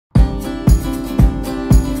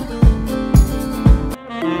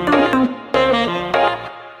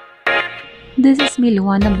This is me,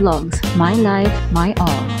 Louana Vlogs, my life, my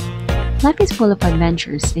all. Life is full of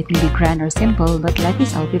adventures. It may be grand or simple, but life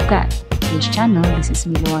is all we've got. This channel, This is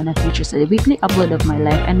me, Louana, features a weekly upload of my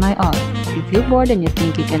life and my all. If you feel bored and you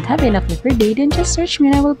think you can't have enough of your day, then just search me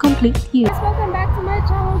and I will complete you. Guys, welcome back to my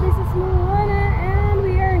channel. This is me, Louana, and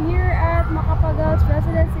we are here at Macapagal's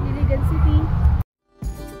residence in Iligan City.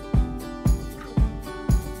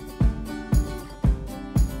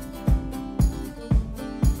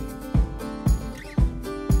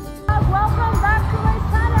 Welcome back to my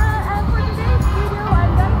channel, and for today's video,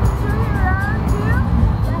 I'm going to show you around to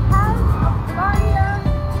the house of Gloria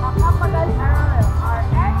Macapagal-Arroyo, our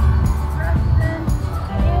ex-president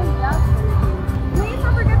in the Philippines. Please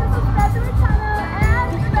don't forget to subscribe to my channel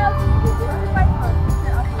and hit the bell to be notified for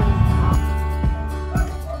future updates.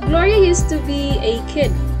 Gloria used to be a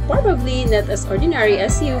kid, probably not as ordinary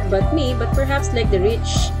as you but me, but perhaps like the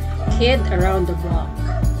rich kid around the block.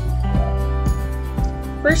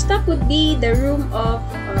 First up would be the room of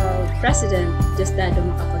President Diosdado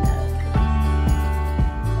Macapagal.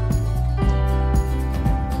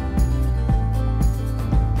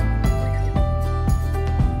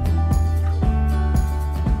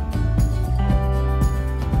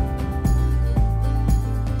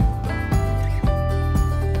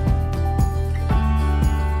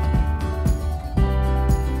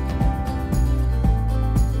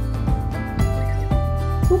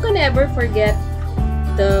 Who can ever forget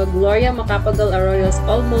the Gloria Macapagal-Arroyo's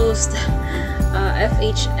almost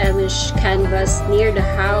FHM-ish canvas near the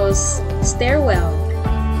house stairwell?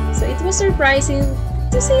 So it was surprising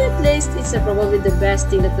to see. At least it's probably the best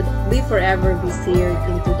thing that would be forever be seared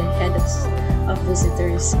into the heads of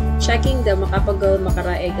visitors checking the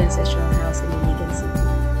Macaraeg-Macapagal Ancestral house in Iligan City.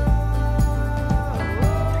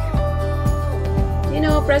 You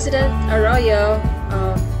know, President Arroyo,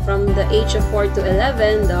 from the age of 4 to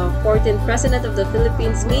 11, the 14th President of the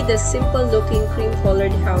Philippines, made the simple-looking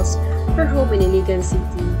cream-colored house her home in Iligan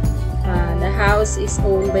City. The house is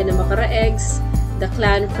owned by the Macaraegs, the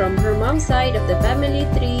clan from her mom's side of the family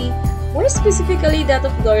tree, more specifically that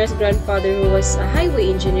of Gloria's grandfather, who was a highway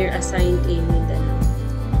engineer assigned in Mindanao.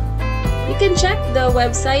 You can check the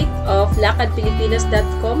website of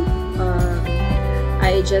lakadpilipinas.com.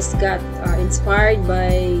 I just got inspired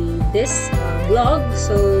by this blog,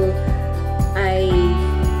 so I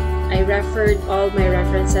referred all my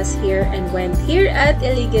references here and went here at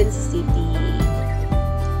Iligan City.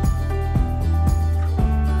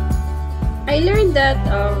 I learned that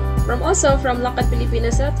from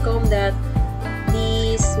lakadpilipinas.com that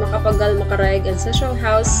this Macapagal-Macaraeg Ancestral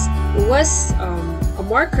house was a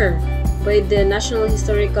marker by the National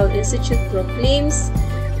Historical Institute proclaims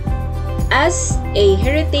as a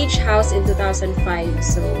heritage house in 2005.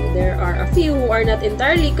 So there are a few who are not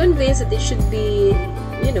entirely convinced that it should be,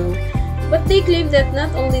 but they claim that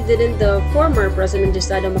not only didn't the former President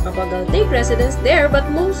Diosdado Macapagal take residence there, but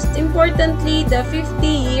most importantly, the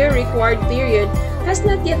 50-year required period has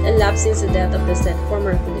not yet elapsed since the death of the said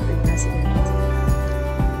former Philippine President.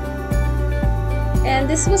 And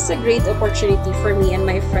this was a great opportunity for me and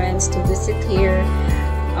my friends to visit here,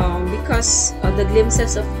 because the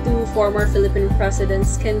glimpses of two former Philippine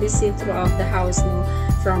presidents can be seen throughout the house,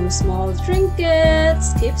 from small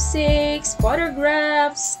trinkets, keepsakes,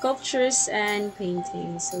 photographs, sculptures, and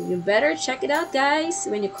paintings. So you better check it out, guys.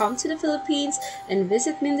 When you come to the Philippines and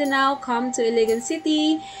visit Mindanao, come to Iligan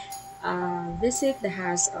City, visit the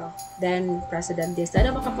house of then President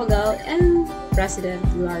Diosdado Macapagal and President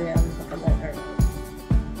Gloria Macapagal-Arroyo.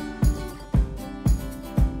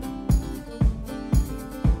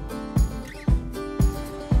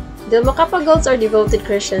 The Macapagals are devoted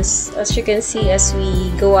Christians. As you can see, as we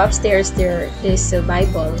go upstairs, there is a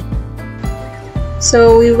Bible.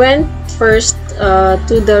 So we went first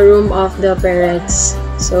to the room of the parents.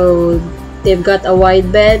 So they've got a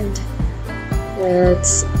wide bed.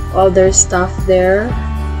 That's all their stuff there.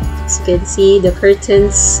 As you can see, the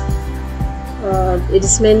curtains. It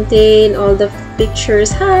is maintained. All the pictures.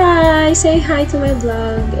 Hi! Say hi to my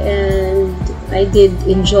vlog. And I did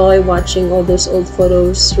enjoy watching all those old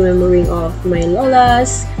photos, remembering of my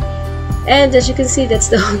lolas. And as you can see, that's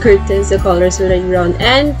the curtains, the colors are right round,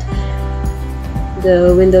 and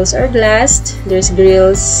the windows are glassed. There's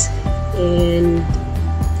grills, and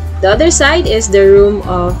the other side is the room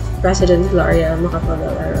of President Gloria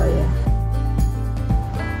Macapagal-Arroyo.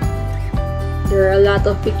 There are a lot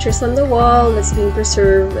of pictures on the wall that's being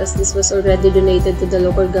preserved, as this was already donated to the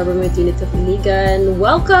local government unit of Iligan.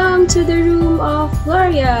 Welcome to the room of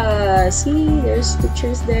Gloria! See, there's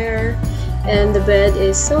pictures there. And the bed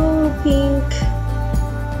is so pink.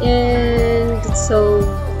 And it's so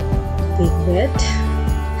big bed.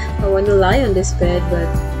 I want to lie on this bed, but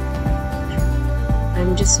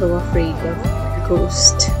I'm just so afraid of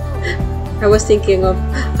ghosts. I was thinking of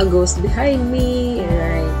a ghost behind me,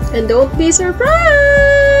 right? And don't be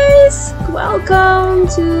surprised! Welcome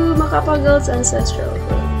to Macapagal's Ancestral.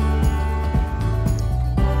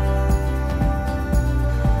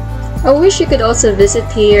 I wish you could also visit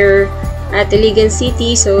here at Iligan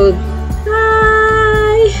City, so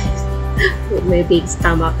hi! With my big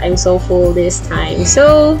stomach, I'm so full this time.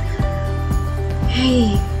 So,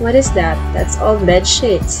 hey, what is that? That's all bed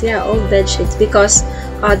sheets. Yeah, all bed sheets, because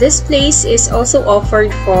this place is also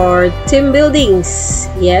offered for team buildings.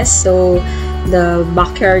 Yes, so the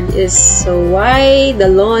backyard is so wide, the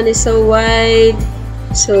lawn is so wide.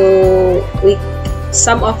 So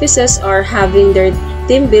some offices are having their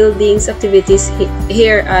team buildings activities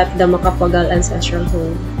here at the Macapagal Ancestral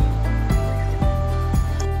Home.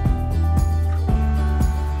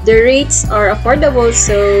 The rates are affordable,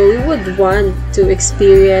 so we would want to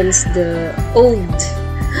experience the old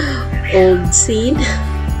scene.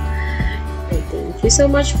 Thank you so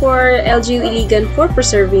much for LGU Iligan for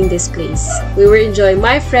preserving this place.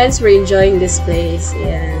 My friends were enjoying this place,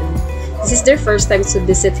 and this is their first time to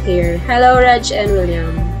visit here. Hello, Reg and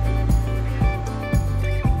William.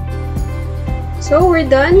 So we're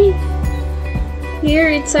done here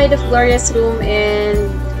inside of Gloria's room, and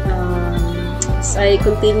as I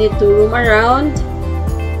continued to roam around,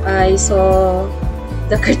 I saw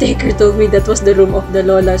the caretaker told me that was the room of the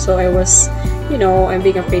Lola, so I was, I'm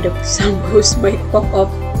being afraid of some ghosts might pop up.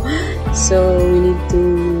 So we need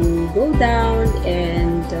to go down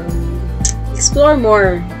and explore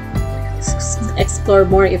more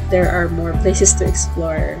if there are more places to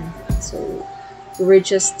explore. So we're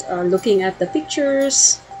just looking at the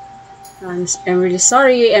pictures. I'm really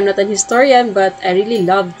sorry, I'm not a historian, but I really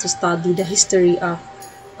love to study the history of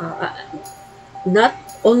not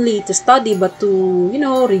only to study, but to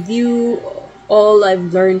review all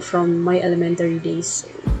I've learned from my elementary days.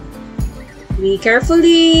 We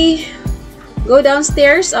carefully go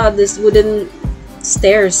downstairs. This wooden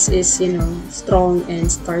stairs is strong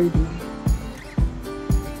and sturdy.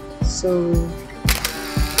 So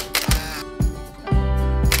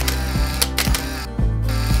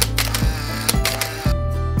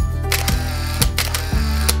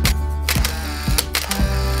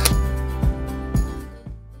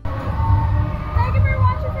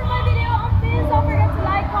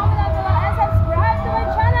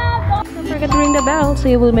forget to ring the bell so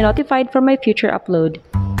you will be notified for my future upload.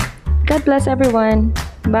 God bless everyone.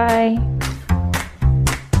 Bye.